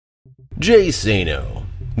Jay Sano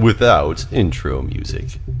without intro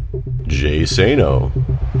music. Jay Sano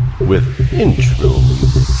with intro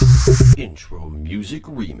music. Intro music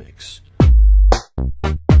remix.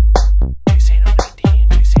 Jay Sano 19.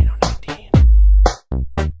 Jay Sano 19.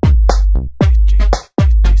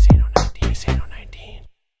 Jay Sano 19. Jay Sano 19.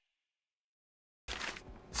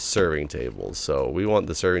 Serving tables. So we want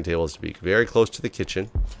the serving tables to be very close to the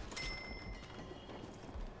kitchen.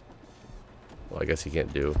 Well, I guess you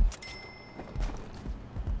can't do.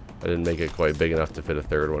 I didn't make it quite big enough to fit a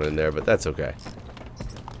third one in there, but that's okay.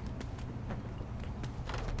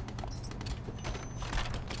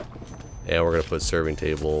 And we're going to put serving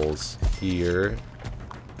tables here,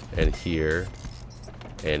 and here,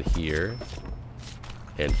 and here,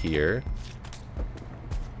 and here,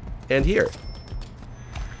 and here.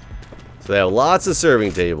 So they have lots of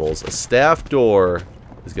serving tables. A staff door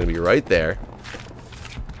is going to be right there.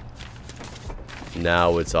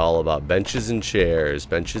 Now it's all about benches and chairs,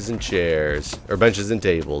 benches and chairs, or benches and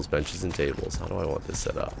tables, benches and tables. How do I want this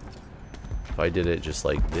set up? If I did it just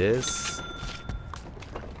like this.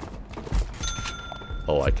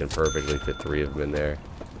 Oh, I can perfectly fit 3 of them in there.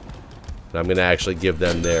 And I'm going to actually give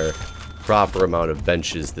them their proper amount of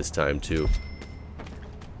benches this time too.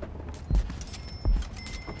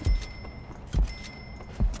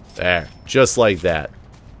 There, just like that.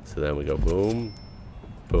 So then we go boom,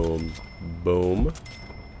 boom, boom,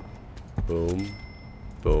 boom,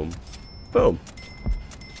 boom, boom.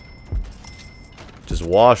 Just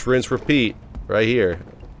wash, rinse, repeat right here.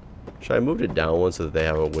 Should I move it down one so that they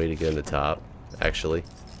have a way to get in the top? Actually,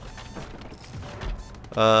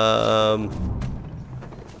 then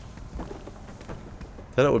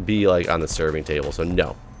it would be like on the serving table. So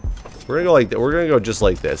no, we're gonna go like that. We're gonna go just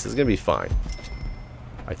like this. It's gonna be fine,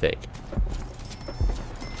 I think.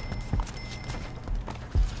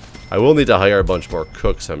 I will need to hire a bunch more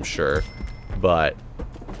cooks, I'm sure, but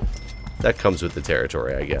that comes with the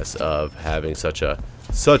territory, I guess, of having such a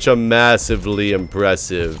massively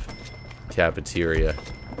impressive cafeteria.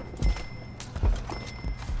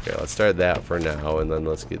 Okay, let's start that for now, and then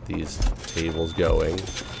let's get these tables going.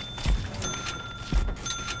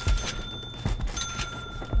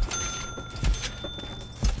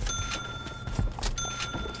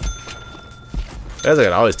 I guess I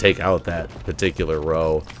can always take out that particular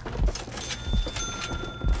row.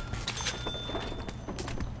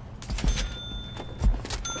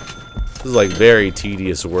 This is like very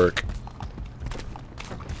tedious work.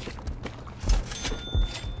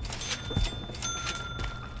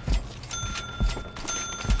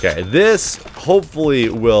 Okay, this hopefully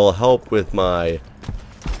will help with my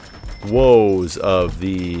woes of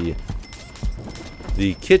the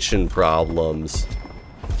kitchen problems.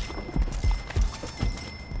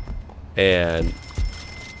 And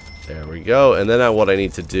there we go. And then what I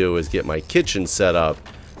need to do is get my kitchen set up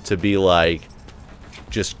to be like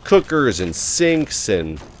just cookers and sinks,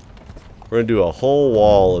 and we're gonna do a whole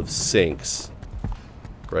wall of sinks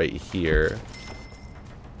right here.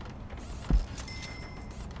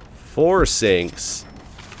 4 sinks,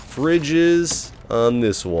 fridges on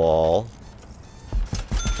this wall,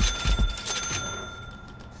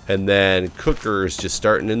 and then cookers just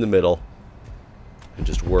starting in the middle and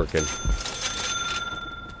just working.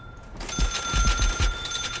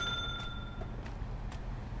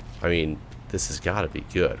 I mean, this has got to be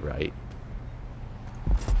good, right?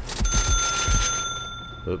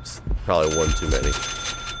 Oops, probably one too many.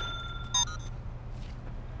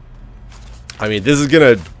 I mean, this is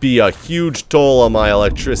going to be a huge toll on my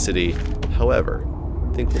electricity. However,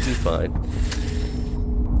 I think we'll be fine.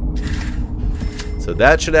 So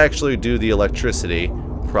that should actually do the electricity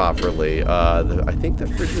properly. I think the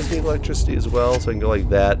fridges need electricity as well, so I can go like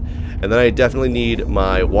that. And then I definitely need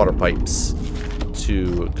my water pipes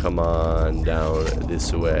to come on down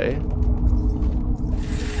this way. I'm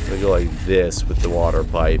gonna go like this with the water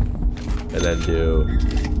pipe, and then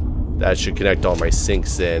that should connect all my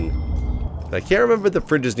sinks in. And I can't remember if the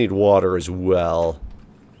fridges need water as well.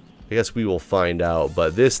 I guess we will find out.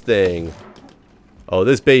 But this thing, oh,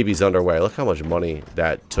 this baby's underway. Look how much money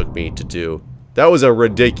that took me to do. That was a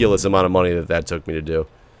ridiculous amount of money that took me to do.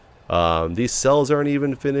 These cells aren't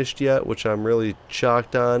even finished yet, which I'm really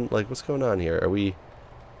shocked on. Like, what's going on here? Are we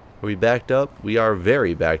backed up? We are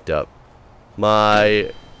very backed up.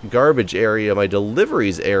 My garbage area, my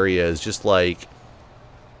deliveries area is just like,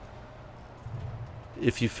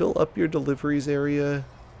 if you fill up your deliveries area,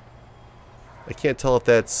 I can't tell if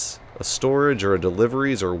that's a storage or a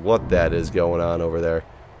deliveries or what that is going on over there.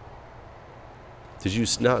 Did you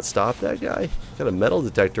not stop that guy? Got a metal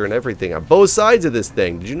detector and everything on both sides of this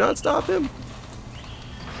thing. Did you not stop him?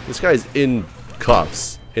 This guy's in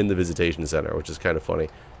cuffs. in the visitation center, which is kind of funny.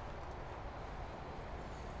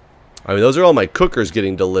 I mean, those are all my cookers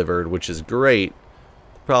getting delivered, which is great.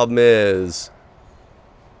 The problem is...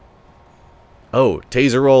 Oh,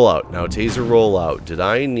 taser rollout. Now, taser rollout. Did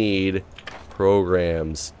I need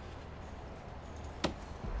programs?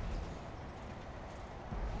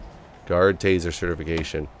 Guard taser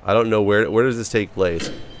certification. I don't know where does this take place.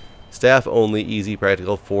 Staff only, easy,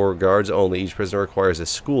 practical, for guards only. Each prisoner requires a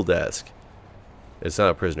school desk. It's not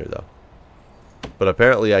a prisoner, though. But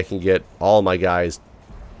apparently I can get all my guys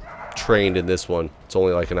trained in this one. It's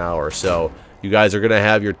only like an hour, so you guys are going to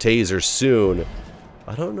have your taser soon.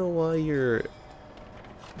 I don't know why you're...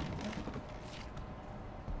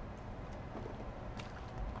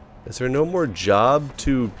 Is there no more job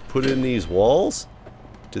to put in these walls?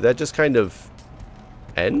 Did that just kind of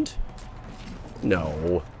end?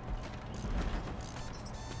 No.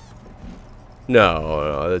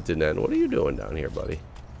 No, that didn't end. What are you doing down here, buddy?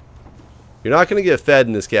 You're not going to get fed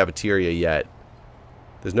in this cafeteria yet.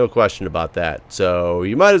 There's no question about that. So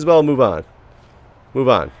you might as well move on. Move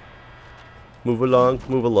on. Move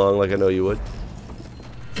along like I know you would.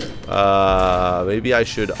 Maybe I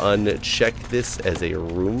should uncheck this as a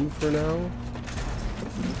room for now.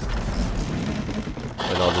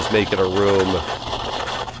 And I'll just make it a room.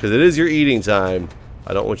 Because it is your eating time.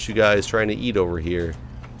 I don't want you guys trying to eat over here.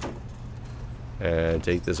 And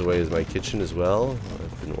take this away as my kitchen as well. Oh,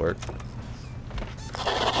 that didn't work.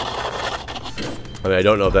 I mean, I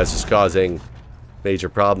don't know if that's just causing major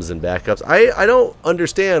problems and backups. I don't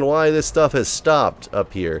understand why this stuff has stopped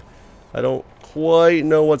up here. I don't quite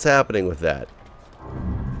know what's happening with that.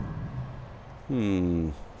 I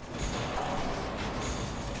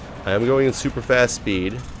am going in super fast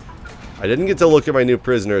speed. I didn't get to look at my new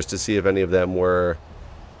prisoners to see if any of them were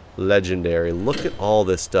legendary. Look at all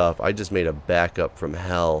this stuff. I just made a backup from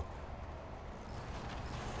hell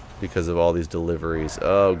because of all these deliveries.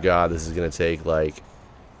 Oh god, this is gonna take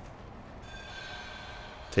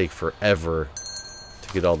forever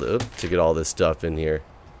to get all this stuff in here.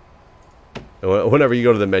 And whenever you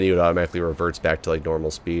go to the menu, it automatically reverts back to like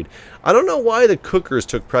normal speed. I don't know why the cookers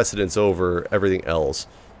took precedence over everything else.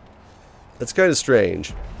 That's kind of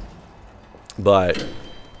strange. But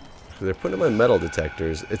they're putting in my metal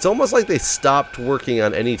detectors. It's almost like they stopped working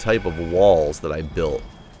on any type of walls that I built.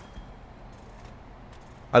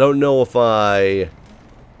 I don't know if I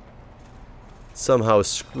somehow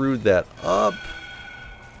screwed that up.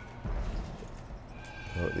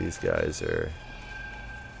 Oh, these guys are...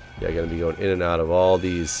 Yeah, I'm gonna be going in and out of all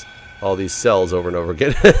these cells over and over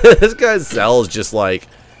again. This guy's cell is just like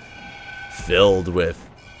filled with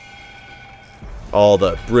all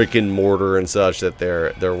the brick and mortar and such that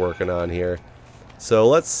they're working on here. So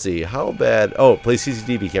let's see how bad. Oh, place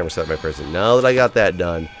CCTV camera set at my prison. Now that I got that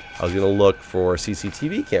done, I was gonna look for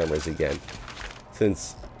CCTV cameras again.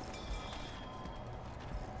 Since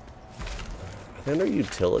are they under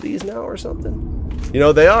utilities now or something? You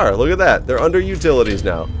know they are. Look at that. They're under utilities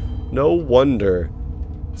now. No wonder.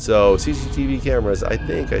 So CCTV cameras. I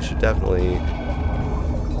think I should definitely.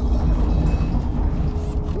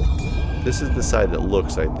 This is the side that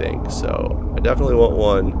looks, I think. So I definitely want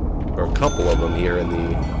one or a couple of them here in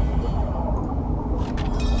the...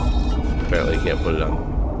 Apparently you can't put it on.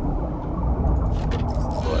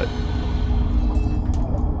 But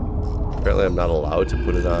apparently I'm not allowed to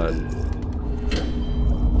put it on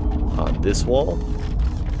this wall.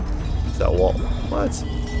 Is that wall? What?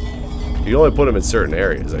 You can only put them in certain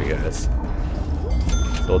areas, I guess.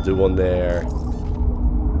 So I'll do one there.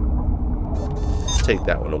 Take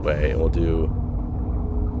that one away and we'll do...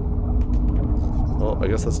 Well, I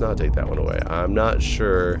guess let's not take that one away. I'm not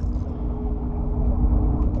sure.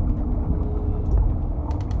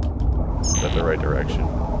 Is that the right direction?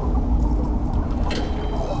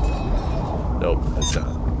 Nope, that's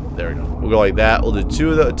not. There we go. We'll go like that. We'll do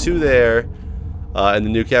two there in the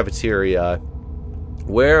new cafeteria.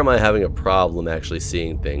 Where am I having a problem actually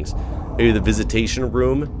seeing things? Maybe the visitation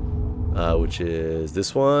room, which is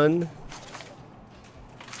this one.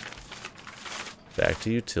 Back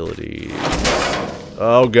to utilities.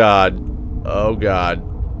 Oh god. Oh god.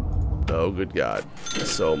 Oh good god.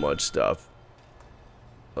 So much stuff.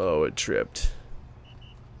 Oh, it tripped.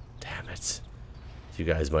 Damn it. You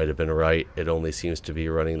guys might have been right. It only seems to be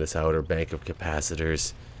running this outer bank of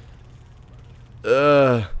capacitors.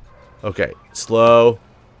 Okay. Slow.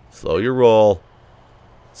 Slow your roll.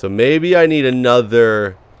 So maybe I need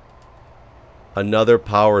another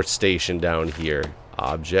power station down here.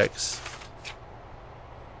 Objects.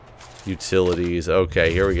 Utilities.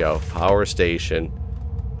 Okay, here we go. Power station.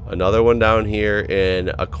 Another one down here in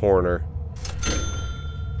a corner.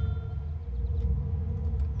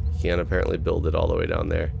 can't apparently build it all the way down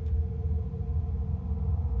there.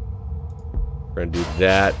 We're gonna do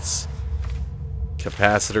that.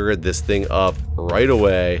 Capacitor this thing up right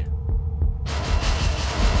away.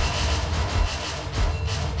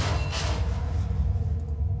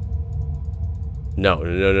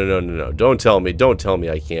 No. Don't tell me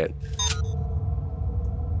I can't.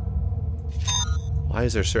 Why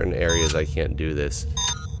is there certain areas I can't do this?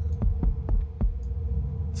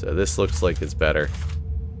 So this looks like it's better.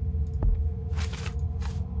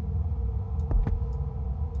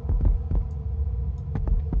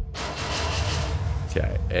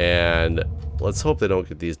 Okay, and let's hope they don't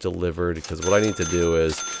get these delivered, because what I need to do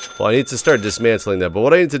is, well, I need to start dismantling them, but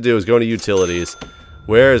what I need to do is go into utilities.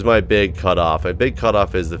 Where is my big cutoff? My big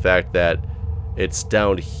cutoff is the fact that it's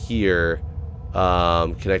down here,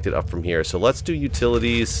 connected up from here. So let's do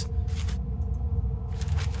utilities.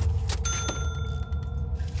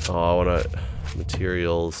 Oh, I want to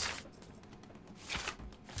materials,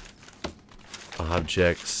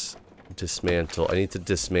 objects, dismantle. I need to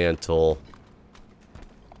dismantle.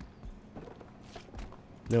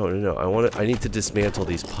 No. I need to dismantle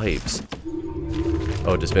these pipes.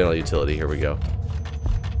 Oh, dismantle utility. Here we go.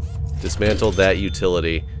 Dismantle that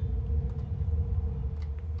utility.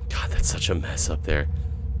 God, that's such a mess up there.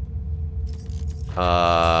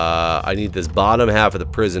 I need this bottom half of the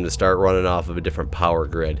prison to start running off of a different power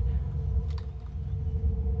grid.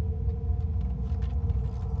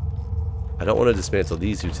 I don't want to dismantle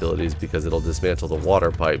these utilities because it'll dismantle the water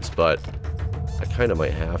pipes, but I kind of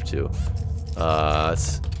might have to.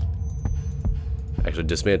 Let's actually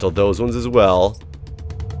dismantle those ones as well.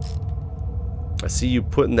 I see you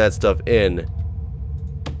putting that stuff in.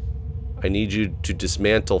 I need you to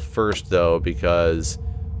dismantle first, though, because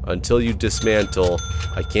until you dismantle,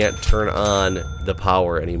 I can't turn on the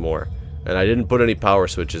power anymore. And I didn't put any power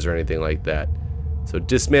switches or anything like that. So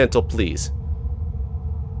dismantle, please.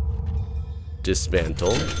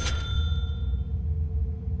 Dismantle.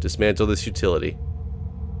 Dismantle this utility.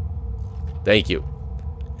 Thank you.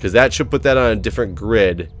 Because that should put that on a different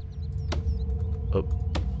grid. Oh.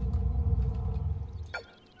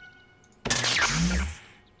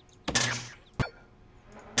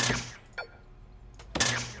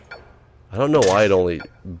 I don't know why it only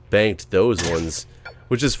banked those ones.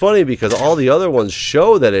 Which is funny because all the other ones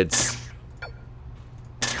show that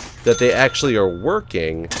that they actually are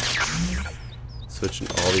working. Switching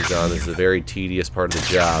all these on is a very tedious part of the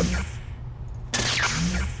job.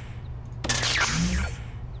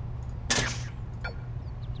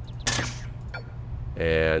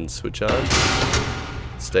 And switch on.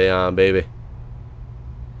 Stay on, baby.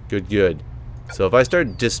 Good. So if I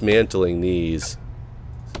start dismantling these,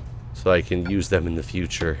 so I can use them in the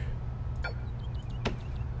future.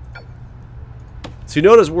 So you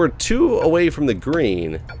notice we're 2 away from the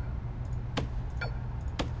green.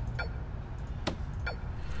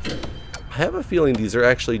 I have a feeling these are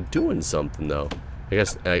actually doing something, though. I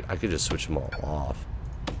guess I could just switch them all off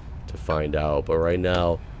to find out. But right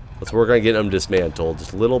now, let's work on getting them dismantled,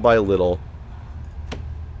 just little by little.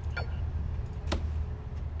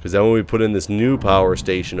 Because then when we put in this new power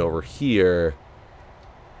station over here,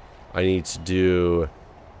 I need to do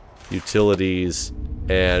utilities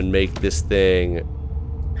and make this thing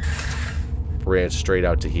branch straight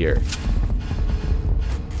out to here.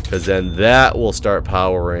 Because then that will start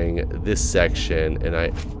powering this section, and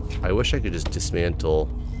I wish I could just dismantle.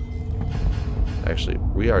 Actually,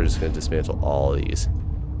 we are just going to dismantle all of these.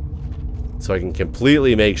 So I can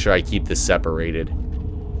completely make sure I keep this separated.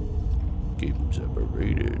 Keep them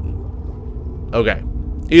separated. Okay.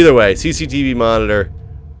 Either way, CCTV monitor.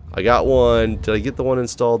 I got one. Did I get the one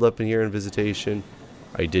installed up in here in visitation?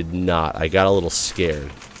 I did not. I got a little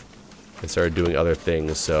scared. I started doing other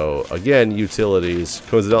things. So, again, utilities.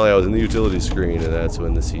 Coincidentally, I was in the utility screen, and that's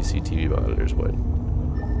when the CCTV monitors went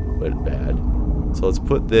bad. So let's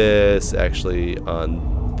put this actually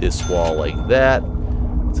on this wall like that.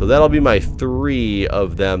 So that'll be my 3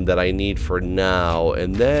 of them that I need for now.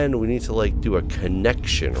 And then we need to, like, do a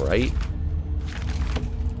connection, right?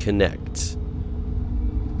 Connect.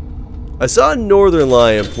 I saw Northern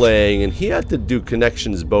Lion playing, and he had to do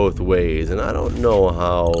connections both ways, and I don't know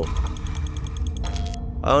how.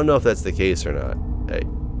 I don't know if that's the case or not. Hey.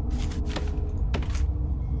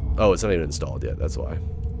 Oh, it's not even installed yet, that's why.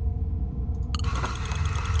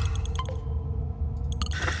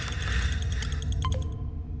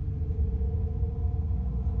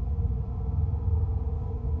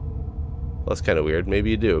 Well, that's kind of weird.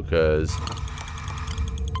 Maybe you do, because...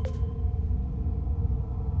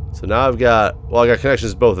 So now I've got... Well, I got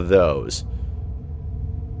connections to both of those.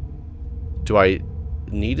 Do I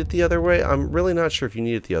need it the other way? I'm really not sure if you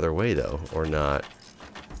need it the other way, though, or not.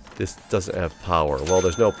 This doesn't have power. Well,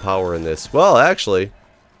 there's no power in this. Well, actually,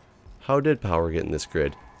 how did power get in this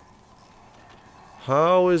grid?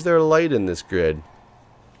 How is there light in this grid?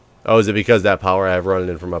 Oh, is it because that power I have running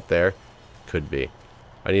in from up there? Could be.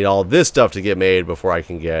 I need all this stuff to get made before I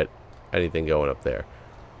can get anything going up there.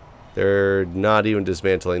 They're not even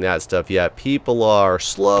dismantling that stuff yet. People are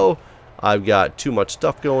slow. I've got too much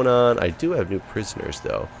stuff going on. I do have new prisoners,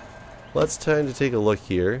 though. Let's time to take a look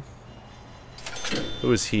here.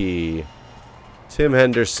 Who is he? Tim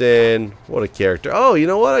Henderson. What a character. Oh, you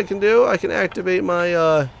know what I can do? I can activate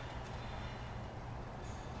my,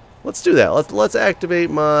 let's do that. Let's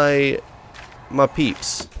activate my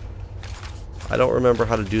peeps. I don't remember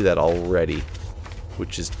how to do that already,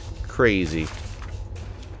 which is crazy.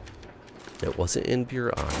 It wasn't in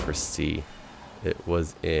bureaucracy. It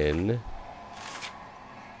was in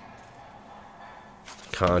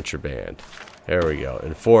contraband. There we go.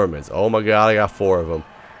 Informants. Oh my god, I got 4 of them.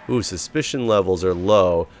 Ooh, suspicion levels are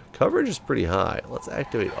low. Coverage is pretty high. Let's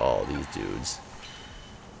activate all these dudes.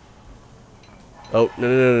 Oh,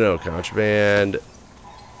 no. Contraband.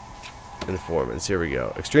 Informants. Here we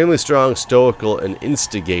go. Extremely strong, stoical, and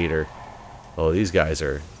instigator. Oh, these guys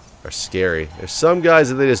are scary. There's some guys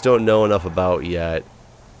that they just don't know enough about yet.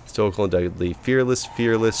 Stoical and deadly. Fearless,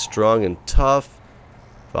 strong and tough.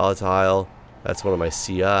 Volatile. That's one of my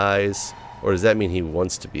CIs. Or does that mean he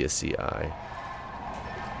wants to be a CI?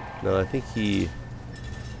 No, I think he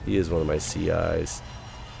is one of my CIs.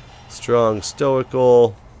 Strong,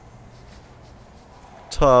 stoical,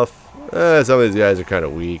 tough. Some of these guys are kind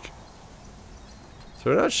of weak. So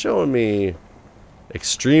they're not showing me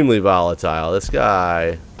extremely volatile. This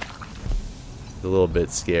guy is a little bit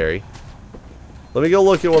scary. Let me go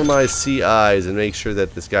look at one of my CIs and make sure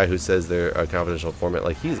that this guy who says they're a confidential informant,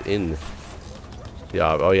 like he's in.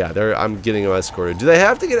 Yeah, oh yeah, I'm getting them escorted. Do they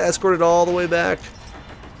have to get escorted all the way back?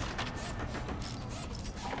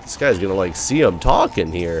 This guy's gonna like see him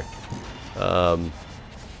talking here. I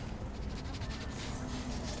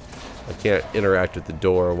can't interact with the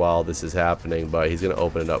door while this is happening, but he's gonna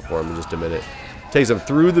open it up for him in just a minute. Takes him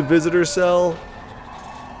through the visitor cell.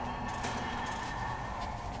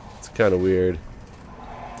 It's kind of weird.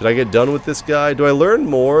 Did I get done with this guy? Do I learn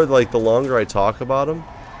more like the longer I talk about him?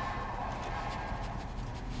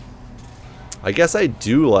 I guess I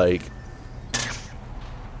do like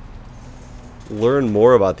learn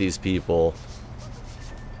more about these people.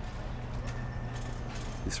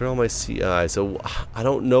 These are all my CI, so I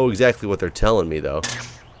don't know exactly what they're telling me though.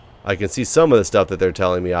 I can see some of the stuff that they're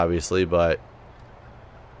telling me obviously, but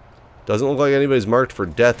doesn't look like anybody's marked for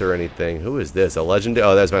death or anything. Who is this? A legendary?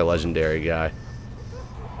 Oh, that's my legendary guy.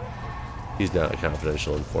 He's not a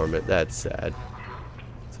confidential informant. That's sad.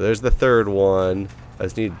 So there's the third one. I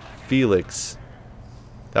just need Felix.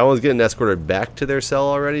 That one's getting escorted back to their cell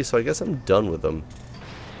already, so I guess I'm done with them.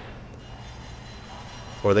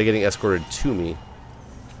 Or are they getting escorted to me?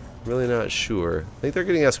 I'm really not sure. I think they're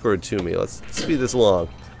getting escorted to me. Let's speed this along.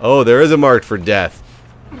 Oh, there is a marked for death.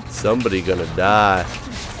 Somebody gonna die.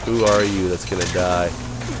 Who are you that's gonna die?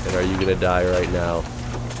 And are you gonna die right now?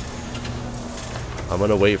 I'm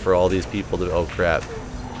gonna wait for all these people to... Oh, crap.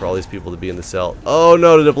 For all these people to be in the cell. Oh,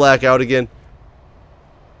 no, did it black out again?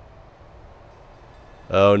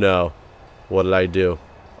 Oh, no. What did I do?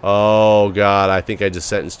 Oh, God, I think I just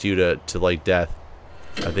sentenced you to like, death.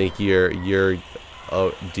 I think you're...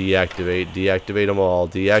 Oh, deactivate. Deactivate them all.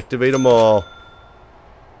 Deactivate them all.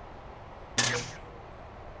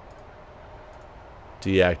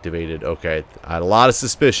 Deactivated. Okay. I had a lot of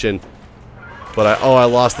suspicion. But I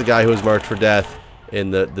lost the guy who was marked for death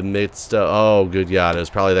in the midst of... Oh, good God. It was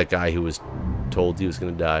probably that guy who was told he was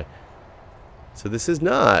going to die. So this is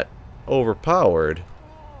not overpowered.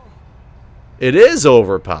 It is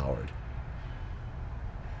overpowered.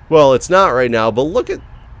 Well, it's not right now, but look at...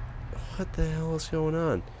 What the hell is going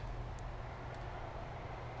on?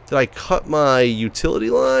 Did I cut my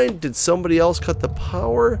utility line? Did somebody else cut the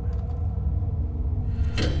power?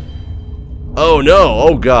 Oh no!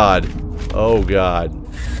 Oh God! Oh God!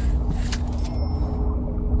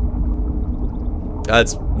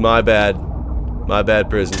 That's my bad. My bad,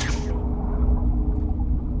 prison.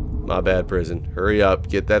 My bad, prison. Hurry up.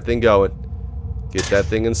 Get that thing going. Get that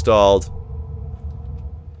thing installed.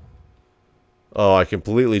 Oh, I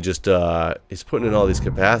completely just, he's putting in all these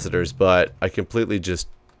capacitors, but I completely just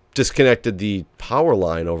disconnected the power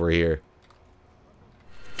line over here.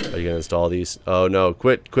 Are you gonna install these? Oh no,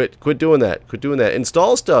 quit doing that. Quit doing that.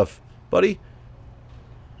 Install stuff, buddy.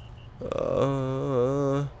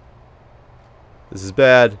 This is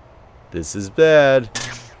bad. This is bad.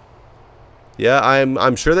 Yeah,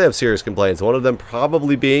 I'm sure they have serious complaints. One of them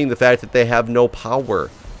probably being the fact that they have no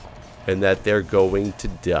power and that they're going to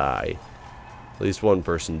die. At least one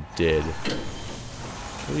person did.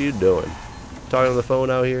 What are you doing? Talking on the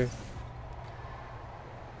phone out here?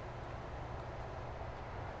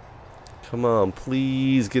 Come on,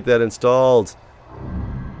 please get that installed.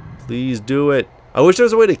 Please do it. I wish there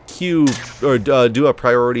was a way to queue or do a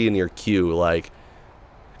priority in your queue, like,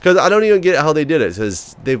 because I don't even get how they did it.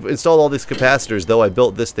 Because they've installed all these capacitors, though I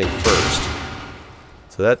built this thing first.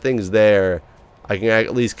 So that thing's there. I can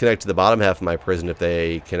at least connect to the bottom half of my prison if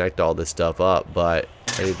they connect all this stuff up, but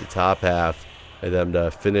I need the top half and them to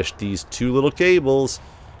finish these two little cables.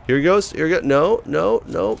 Here he goes. Here we go. No, no,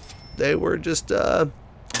 no. They were just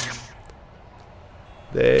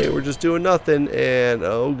doing nothing, and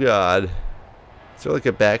oh god. Is there like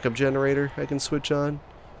a backup generator I can switch on?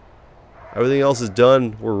 Everything else is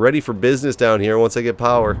done. We're ready for business down here once I get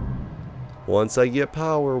power. Once I get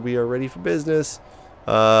power, we are ready for business.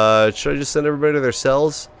 Should I just send everybody to their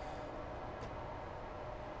cells?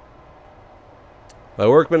 My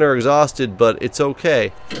workmen are exhausted, but it's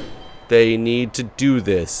okay. They need to do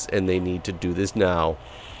this, and they need to do this now.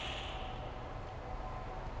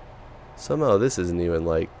 Somehow this isn't even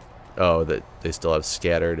like... Oh, that they still have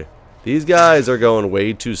scattered. These guys are going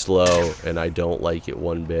way too slow, and I don't like it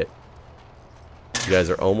one bit. You guys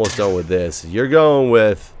are almost done with this. You're going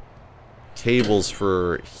with cables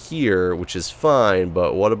for here, which is fine,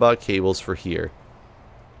 but what about cables for here?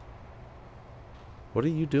 What are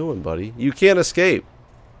you doing, buddy? You can't escape.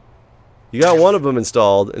 You got one of them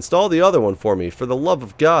installed. Install the other one for me. For the love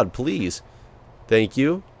of God, please. Thank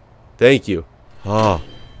you. Thank you. Oh.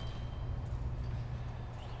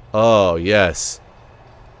 Oh, yes.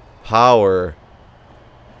 Power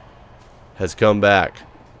has come back.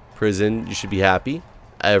 Prison, you should be happy.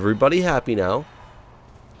 Everybody happy now.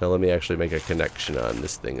 Now let me actually make a connection on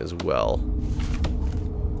this thing as well.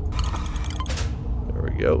 There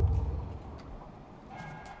we go.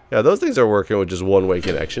 Yeah, those things are working with just one-way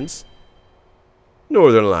connections.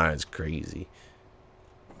 Northern Line's crazy.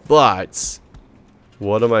 But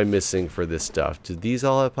what am I missing for this stuff? Do these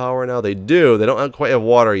all have power now? They do. They don't quite have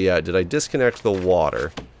water yet. Did I disconnect the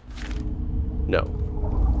water? No.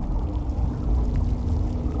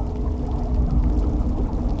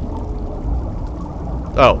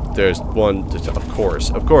 Oh, there's one. Of course,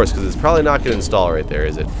 because it's probably not going to install right there,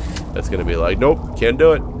 is it? That's going to be like, nope, can't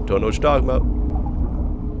do it. Don't know what you're talking about.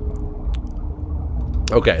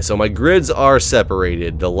 Okay, so my grids are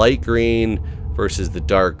separated. The light green versus the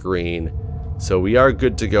dark green. So we are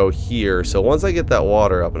good to go here. So once I get that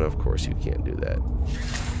water up, and of course you can't do that.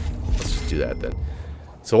 Let's just do that then.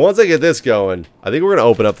 So once I get this going, I think we're going to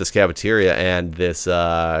open up this cafeteria and this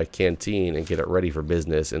canteen and get it ready for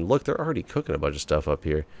business. And look, they're already cooking a bunch of stuff up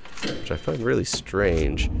here, which I find really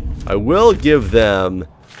strange. I will give them...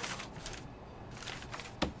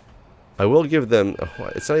 oh,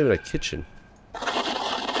 it's not even a kitchen.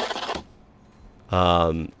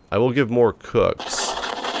 I will give more cooks.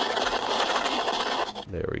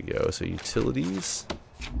 There we go. So utilities.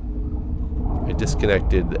 I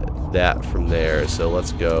disconnected that from there, so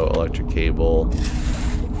let's go electric cable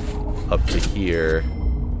up to here,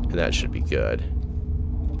 and that should be good.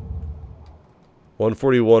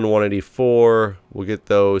 141, 184, we'll get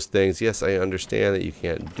those things. Yes, I understand that you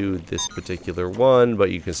can't do this particular one,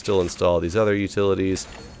 but you can still install these other utilities.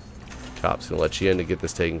 Cop's gonna let you in to get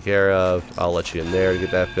this taken care of. I'll let you in there to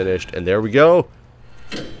get that finished, and there we go.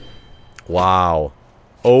 Wow.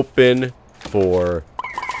 Open for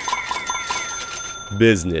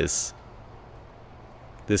business.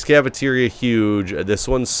 This cafeteria huge, this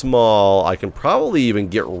one's small. I can probably even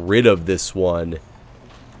get rid of this one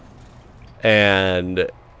and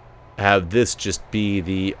have this just be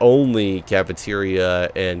the only cafeteria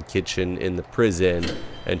and kitchen in the prison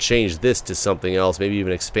and change this to something else. Maybe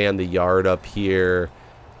even expand the yard up here,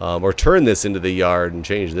 or turn this into the yard and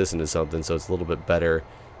change this into something so it's a little bit better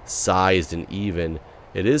sized and even.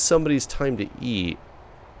 It is somebody's time to eat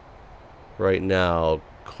right now.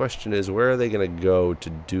 Question is, where are they going to go to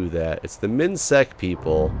do that? It's the MinSec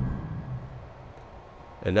people.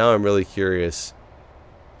 And now I'm really curious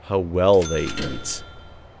how well they eat.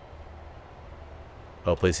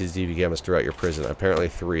 Oh, place these DV cameras throughout your prison. Apparently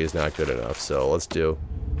 3 is not good enough, so let's do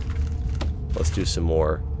some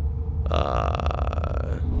more.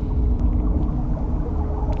 I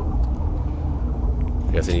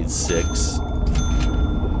guess I need 6.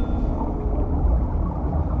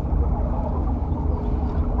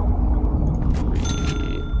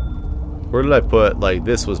 Where did I put, like,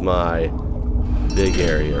 this was my big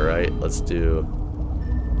area, right? Let's do...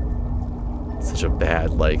 Such such a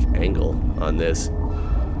bad, like, angle on this.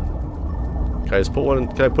 Can I just put one,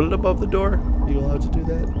 can I put it above the door? Are you allowed to do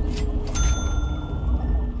that?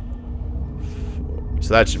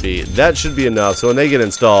 So that should be enough. So when they get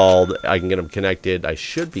installed, I can get them connected. I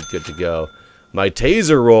should be good to go. My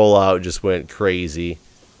taser rollout just went crazy.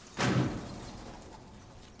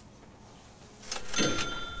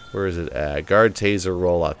 Where is it at? Guard taser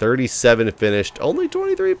rollout. 37 finished. Only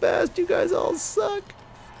 23 passed. You guys all suck.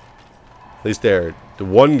 At least the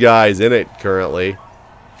one guy's in it currently.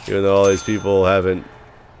 Even though all these people haven't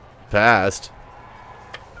passed.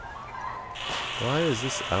 Why is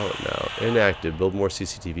this out now? Inactive. Build more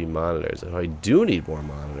CCTV monitors. Oh, I do need more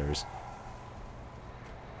monitors.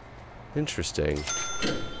 Interesting.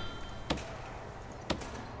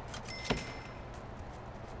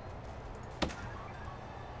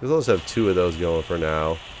 We'll also have 2 of those going for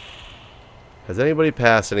now. Has anybody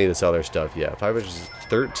passed any of this other stuff yet?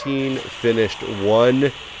 513 finished,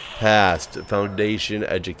 1 passed. Foundation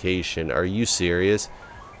education. Are you serious?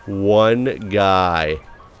 1 guy.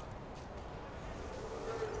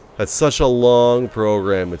 That's such a long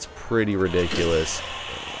program. It's pretty ridiculous.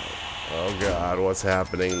 Oh god, what's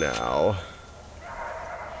happening now?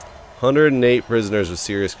 108 prisoners with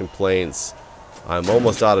serious complaints. I'm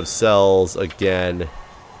almost out of cells again.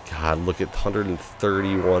 God, look at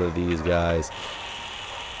 131 of these guys.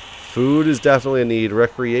 Food is definitely a need.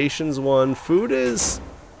 Recreation's one. Food is...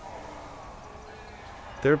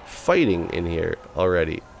 They're fighting in here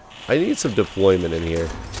already. I need some deployment in here.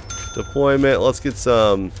 Deployment. Let's get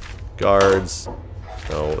some guards.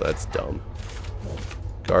 Oh, that's dumb.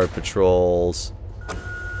 Guard patrols.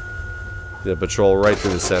 Gonna patrol right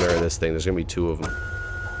through the center of this thing. There's gonna be 2 of them.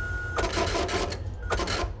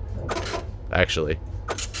 Actually,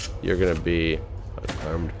 you're gonna be an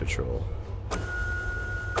armed patrol.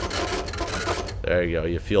 There you go.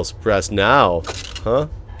 You feel suppressed now, huh?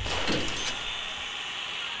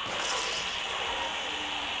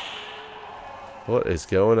 What is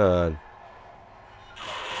going on?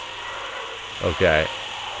 Okay.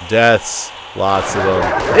 Deaths. Lots of them.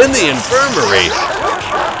 In the infirmary!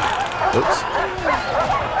 Oops.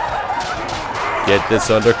 Get this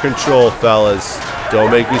under control, fellas.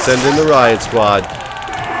 Don't make me send in the riot squad.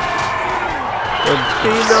 They're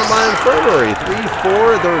beating up my infirmary. 3,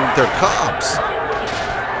 4, they're cops.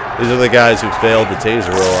 These are the guys who failed the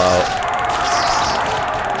taser rollout.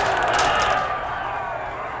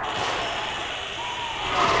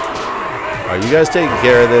 Are you guys taking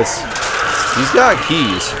care of this? He's got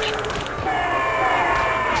keys.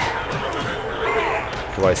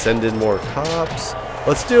 Do I send in more cops?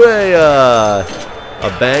 Let's do a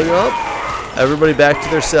bang up. Everybody back to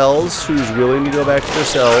their cells. Who's willing to go back to their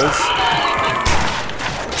cells?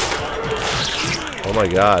 Oh my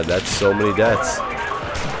god, that's so many deaths.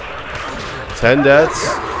 10 deaths?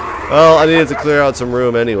 Well, I needed to clear out some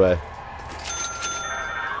room anyway.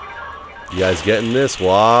 You guys getting this?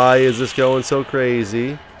 Why is this going so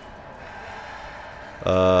crazy?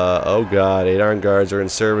 Oh god, 8 armed guards are in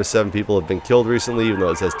service. 7 people have been killed recently, even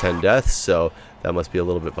though it says 10 deaths, so that must be a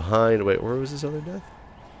little bit behind. Wait, where was this other death?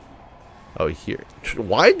 Oh, here.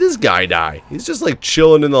 Why did this guy die? He's just like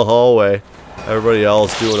chilling in the hallway. Everybody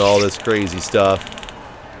else doing all this crazy stuff.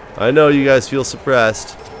 I know you guys feel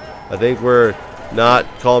suppressed. I think we're not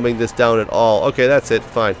calming this down at all. Okay, that's it.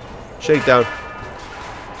 Fine. Shakedown.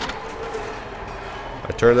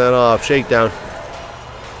 I turned that off. Shakedown.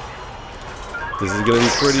 This is going to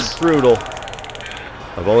be pretty brutal.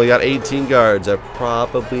 I've only got 18 guards. I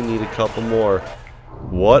probably need a couple more.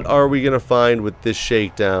 What are we going to find with this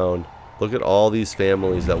shakedown? Look at all these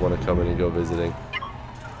families that want to come in and go visiting.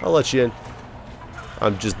 I'll let you in.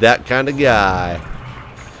 I'm just that kind of guy.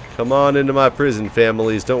 Come on into my prison,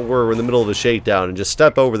 families. Don't worry, we're in the middle of a shakedown, and just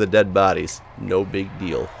step over the dead bodies. No big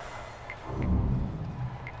deal.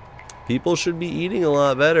 People should be eating a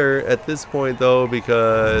lot better at this point, though,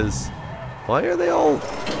 because why are they all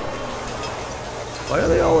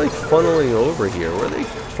like funneling over here? Where are they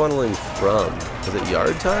funneling from? Was it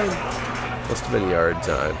yard time? Must have been yard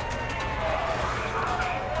time.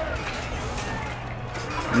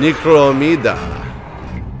 Necromida.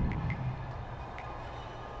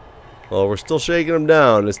 Well, we're still shaking them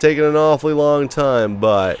down. It's taking an awfully long time,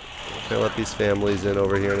 but can I let these families in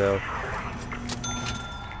over here now?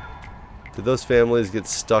 Did those families get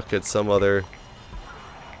stuck at some other...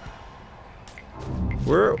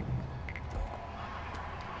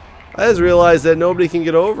 I just realized that nobody can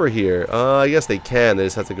get over here. I guess they can. They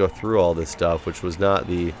just have to go through all this stuff, which was not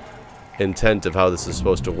the intent of how this is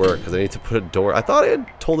supposed to work, because I need to put a door. I thought I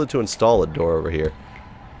had told it to install a door over here.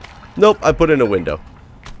 Nope, I put in a window.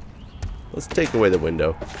 Let's take away the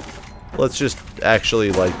window. let's just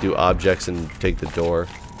actually like do objects and take the door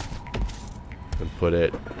and put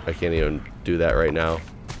it. I can't even do that right now.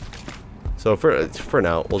 So for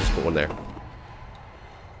now, we'll just put one there.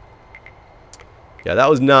 Yeah, that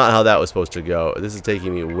was not how that was supposed to go. This is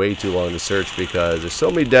taking me way too long to search because there's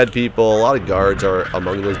so many dead people. A lot of guards are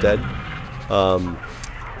among those dead.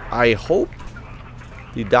 I hope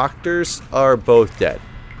the doctors are both dead.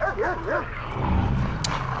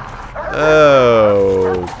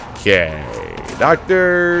 Okay.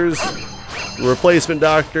 Doctors, replacement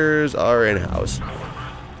doctors are in-house.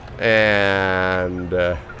 And,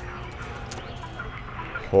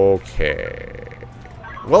 okay.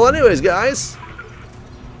 Well, anyways, guys,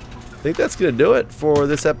 I think that's going to do it for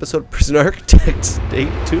this episode of Prison Architect. Stay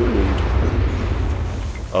tuned.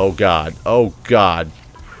 Oh, God. Oh, God.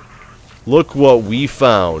 Look what we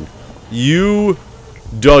found. You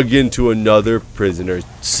dug into another prisoner's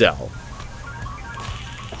cell.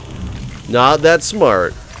 Not that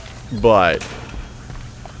smart, but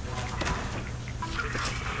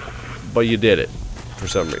you did it for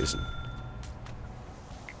some reason.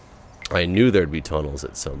 I knew there'd be tunnels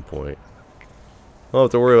at some point. I don't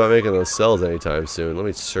have to worry about making those cells anytime soon. Let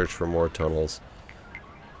me search for more tunnels.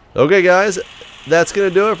 Okay, guys, that's going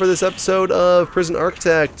to do it for this episode of Prison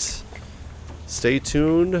Architect. Stay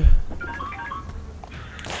tuned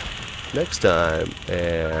next time,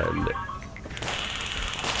 and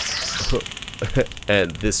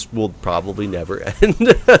and this will probably never end.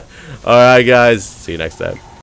 Alright, guys, see you next time.